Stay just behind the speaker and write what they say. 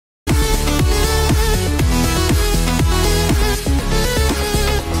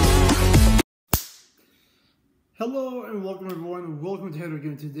Hello and welcome everyone, welcome to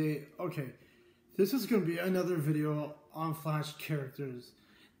Haydogamg today. Okay, this is going to be another video on Flash characters.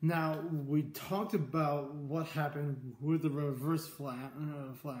 Now, we talked about what happened with the reverse Flash.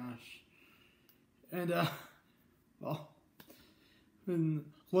 And, well, and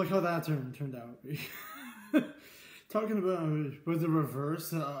look how that turned out. Talking about with the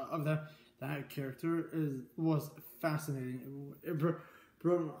reverse of that character was fascinating.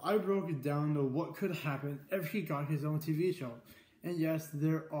 I broke it down to what could happen if he got his own TV show. And yes,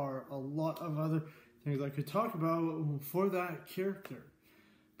 there are a lot of other things I could talk about for that character.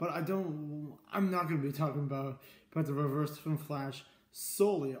 But I'm not going to be talking about the reverse from Flash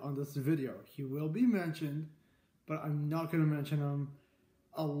solely on this video. He will be mentioned, but I'm not going to mention him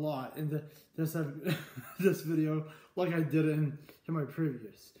a lot in this video like I did in my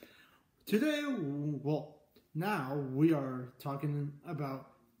previous. Today, well, now we are talking about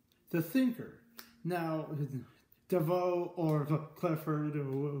the Thinker. Now, Devo or Clifford,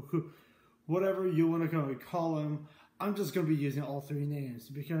 or whatever you want to call him, I'm just going to be using all three names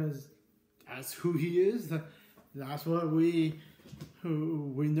because that's who he is. That's what we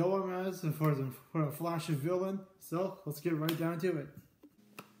know him as for a Flash villain. So let's get right down to it.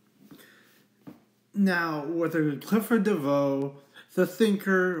 Now, with Clifford DeVoe, the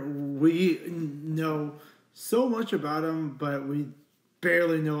Thinker, we know so much about him, but we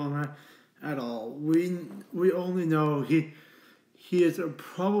barely know him at all. We only know he is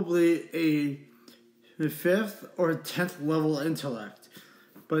probably a 5th or 10th level intellect,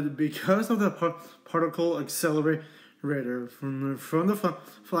 but because of the particle accelerator from the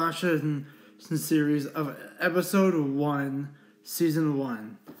Flash series of episode 1, season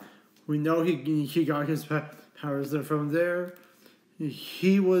 1, we know he got his powers from there.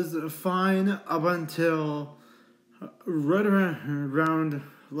 He was fine up until right around,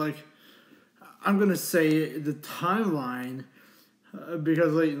 like, I'm gonna say the timeline,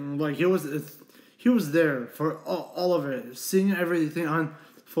 because like he was there for all of it, seeing everything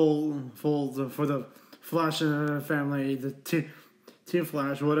unfold for the Flash family, the Team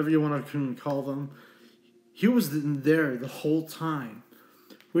Flash, whatever you want to call them. He was there the whole time.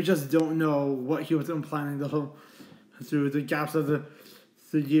 We just don't know what he was planning through the gaps of the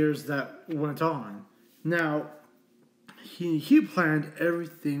years that went on. Now, he planned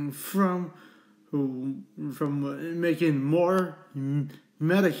everything from making more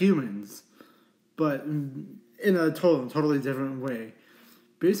metahumans, but in a totally different way.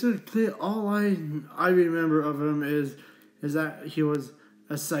 Basically, all I remember of him is that he was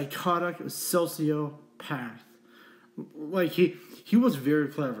a psychotic sociopath. Like, he was very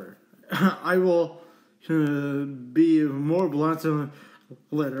clever. I will be more blunt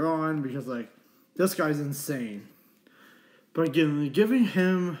later on because, like, this guy's insane. But giving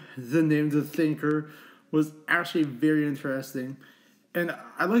him the name The Thinker was actually very interesting. And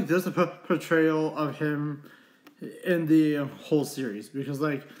I like this portrayal of him in the whole series. Because,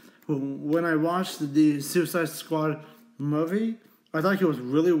 like, when I watched the Suicide Squad movie, I thought he was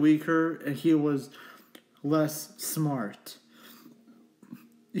really weaker and he was less smart.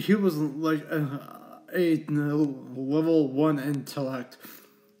 He was like a level 1 intellect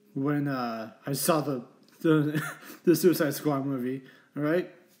when I saw the Suicide Squad movie,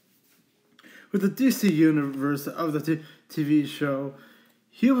 alright? With the DC universe of the TV show,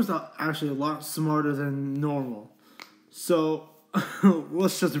 he was actually a lot smarter than normal. So,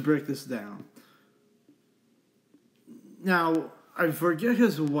 let's just break this down. Now, I forget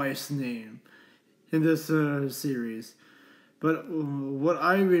his wife's name in this series, but what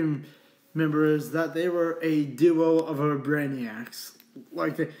I remember is that they were a duo of brainiacs.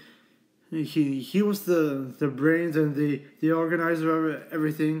 Like, he was the brains and the organizer of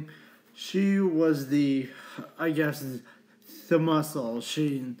everything. She was the muscle.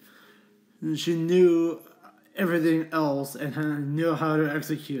 She knew everything else and knew how to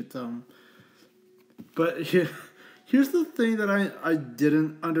execute them. But here's the thing that I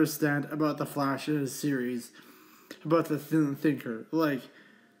didn't understand about the Flash series, about the Thinker. Like,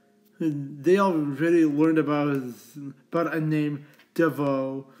 they already learned about a name,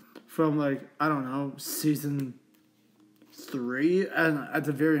 Devo, from, like, I don't know, season 3, and at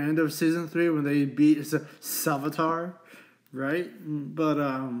the very end of season 3 when they beat Savitar, right? But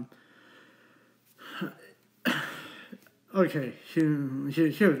okay, here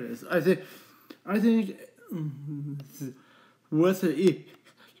it is. I think with the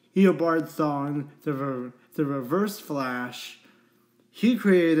Eobard Thawne, the Reverse Flash, he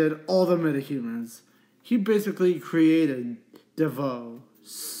created all the metahumans. He basically created Devo.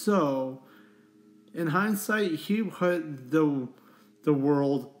 So, in hindsight, he put the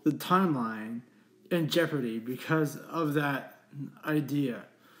world, the timeline, in jeopardy because of that idea.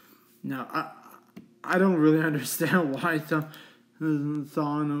 Now, I don't really understand why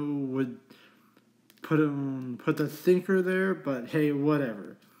Thawne would put the thinker there, but hey,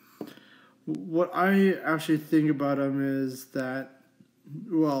 whatever. What I actually think about him is that,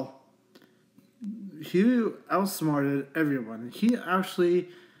 well, he outsmarted everyone. He actually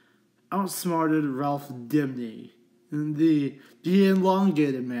outsmarted Ralph Dimney, the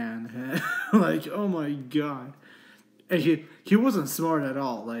elongated man. Like, oh my god. And he wasn't smart at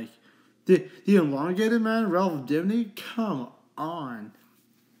all. Like, the elongated man, Ralph Dimney, come on.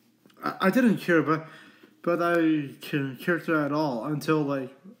 I didn't care, but I couldn't character at all until,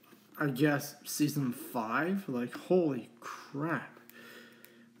 like, I guess season 5. Like, holy crap.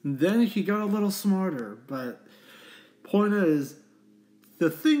 Then he got a little smarter, but point is,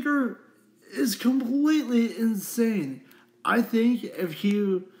 the thinker is completely insane. I think if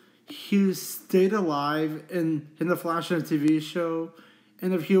he stayed alive in the Flash TV show,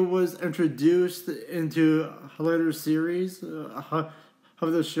 and if he was introduced into a later series of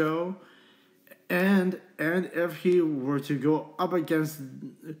the show, and if he were to go up against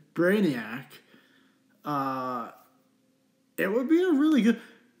Brainiac, it would be a really good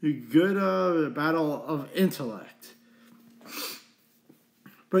battle of intellect.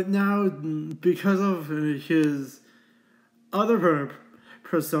 But now, because of his other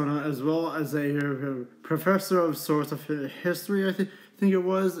persona, as well as a professor of sorts of history, I think it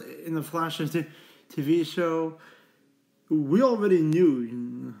was, in the Flash TV show, we already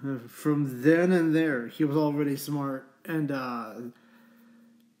knew from then and there he was already smart. And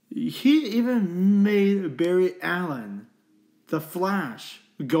he even made Barry Allen, the Flash,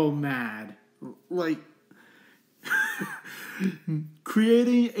 go mad. Like,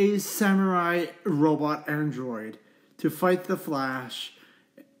 creating a samurai robot android to fight the Flash,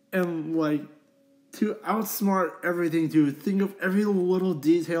 and like to outsmart everything, to think of every little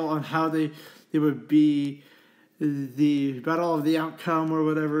detail on how they would be the battle of the outcome or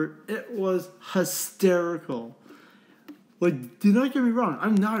whatever. It was hysterical. Like, do not get me wrong,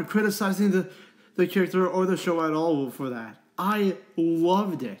 I'm not criticizing the character or the show at all for that. I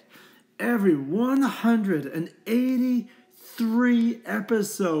loved it. Every 183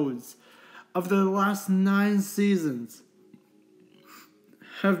 episodes of the last 9 seasons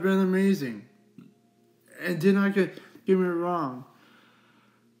have been amazing. And do not get me wrong,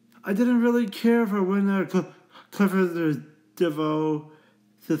 I didn't really care for when Clifford DeVoe,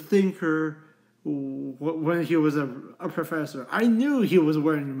 the thinker, when he was a professor. I knew he was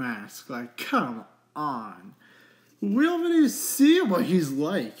wearing a mask. Like, come on. We already see what he's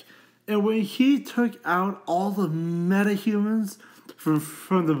like. And when he took out all the metahumans from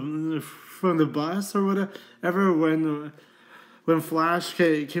the bus or whatever, when Flash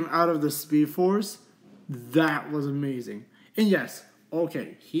came out of the Speed Force, that was amazing. And yes,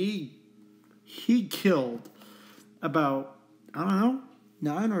 okay, he killed about, I don't know,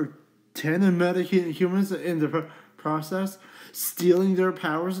 9 or 10 metahumans in the process, stealing their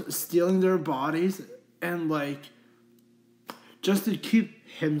powers, stealing their bodies, and like, just to keep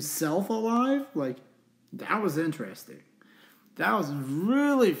himself alive. Like, that was interesting. That was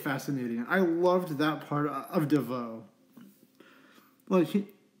really fascinating. I loved that part of DeVoe. Like,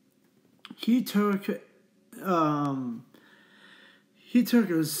 he took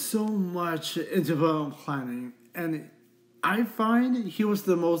so much into planning, and I find he was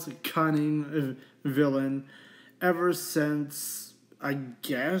the most cunning villain ever since, I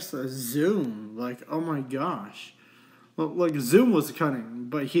guess, Zoom. Like, oh my gosh. Well, like, Zoom was cunning,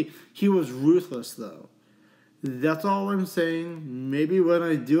 but he was ruthless, though. That's all I'm saying. Maybe when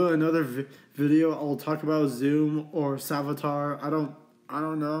I do another video, I'll talk about Zoom or Savitar. I don't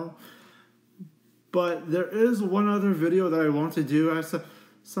know. But there is one other video that I want to do at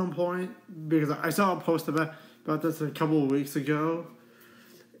some point, because I saw a post about this a couple of weeks ago.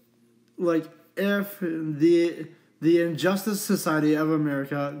 Like, if the Injustice Society of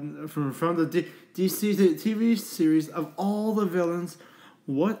America, from the DC TV series, of all the villains,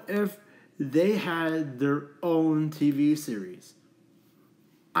 what if they had their own TV series?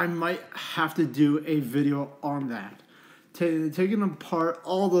 I might have to do a video on that. Taking apart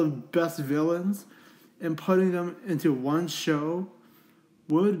all the best villains and putting them into one show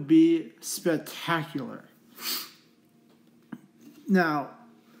would be spectacular. Now,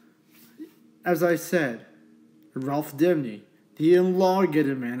 as I said, Ralph Dimney, the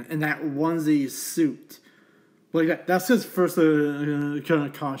elongated man in that onesie suit. Like, that's his first kind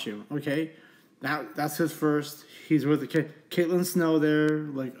of costume, okay? That's his first. He's with Caitlin Snow there.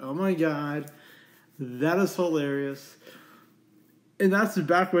 Like, oh my god. That is hilarious. And that's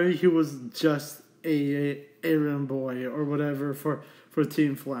back when he was just a errand boy or whatever for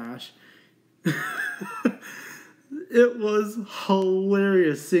Team Flash. It was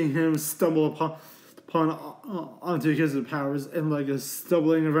hilarious seeing him stumble onto his powers and like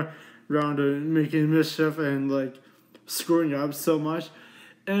stumbling around and making mischief and like screwing up so much.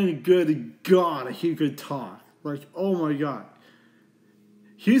 And good God, he could talk. Like, oh my God.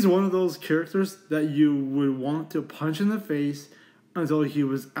 He's one of those characters that you would want to punch in the face until he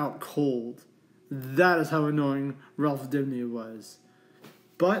was out cold. That is how annoying Ralph Dibny was.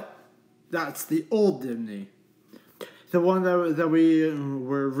 But that's the old Dibny. The one that we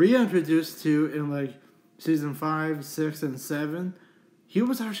were reintroduced to in like season 5, 6, and 7, he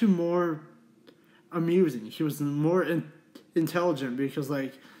was actually more amusing. He was more intelligent because,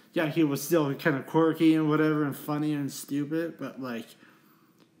 like, yeah, he was still kind of quirky and whatever and funny and stupid, but like,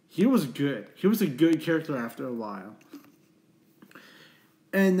 he was good. He was a good character after a while.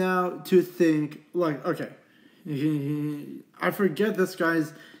 And now to think, like, okay, I forget this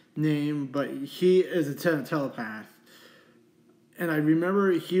guy's name, but he is a telepath. And I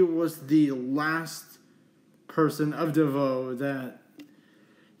remember he was the last person of devo that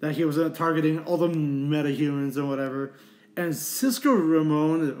he was targeting all the metahumans and whatever. And Cisco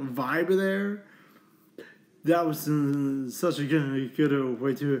Ramon vibe there, that was such a good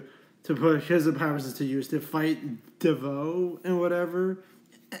way to put his powers to use to fight devo and whatever.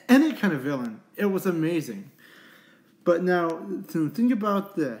 Any kind of villain. It was amazing. But now, to think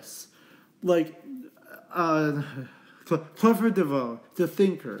about this. Like, Clifford DeVoe, the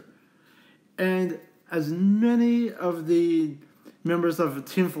Thinker. And as many of the members of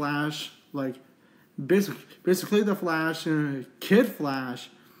Team Flash, like, basically the Flash and Kid Flash,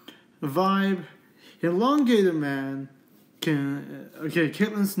 Vibe, Elongated Man,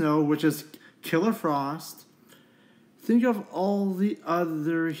 Caitlin Snow, which is Killer Frost. Think of all the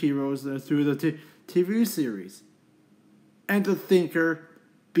other heroes that through the TV series. And the Thinker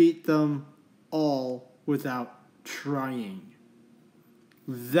beat them all without trying.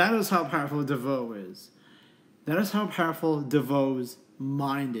 That is how powerful DeVoe is. That is how powerful DeVoe's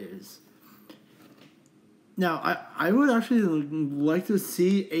mind is. Now, I would actually like to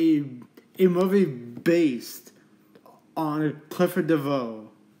see a movie based on Clifford DeVoe.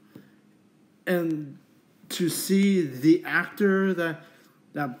 And to see the actor that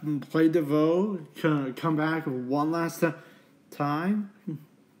played DeVoe come back one last time,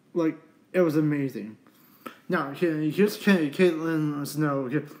 like, it was amazing. Now, here's Caitlin Snow,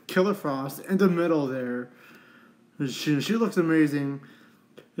 Killer Frost, in the middle there. She looks amazing.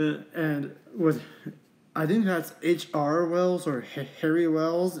 And with, I think that's H.R. Wells or Harry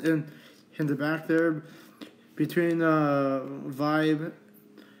Wells in the back there. Between Vibe,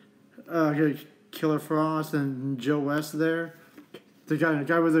 Killer Frost, and Joe West there. The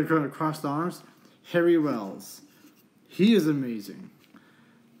guy with the crossed arms, Harry Wells. He is amazing.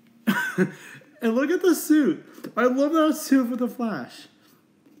 And look at the suit. I love that suit for the Flash.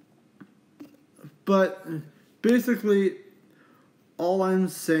 But basically, all I'm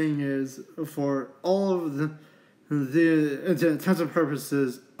saying is, for all of the intents and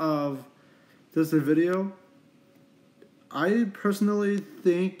purposes of this video, I personally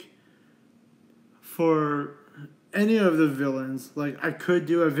think for any of the villains, like, I could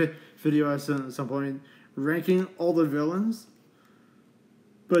do a video at some point ranking all the villains,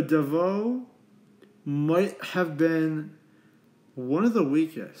 but DeVoe might have been one of the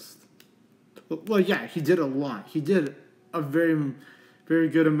weakest. Well, yeah, he did a lot. He did a very, very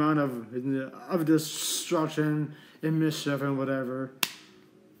good amount of destruction and mischief and whatever.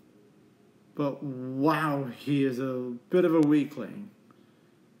 But wow, he is a bit of a weakling.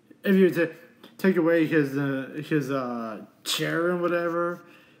 If you take away his chair and whatever,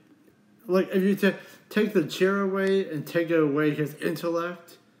 like, if you take the chair away and take away his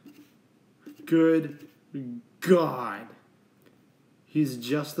intellect, good God, he's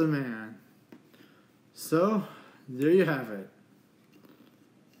just the man. So, there you have it.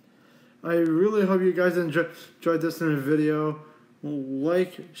 I really hope you guys enjoyed this in a video.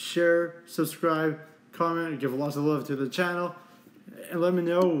 Like, share, subscribe, comment, give lots of love to the channel, and let me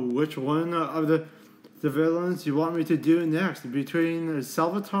know which one of the villains you want me to do next, between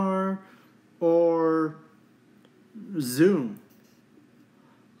Salvatore or Zoom.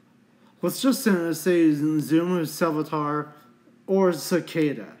 Let's just say Zoom, Salvatore, or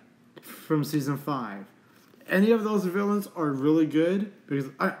Cicada from season 5. Any of those villains are really good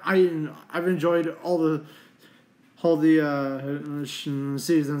because I've enjoyed all the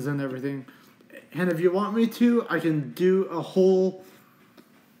seasons and everything. And if you want me to, I can do a whole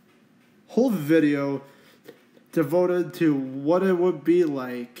video devoted to what it would be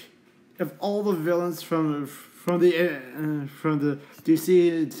like if all the villains from the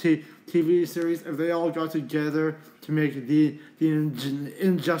DC TV series, if they all got together to make the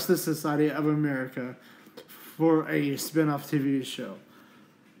Injustice Society of America for a spin-off TV show.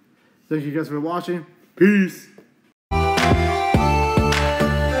 Thank you guys for watching. Peace.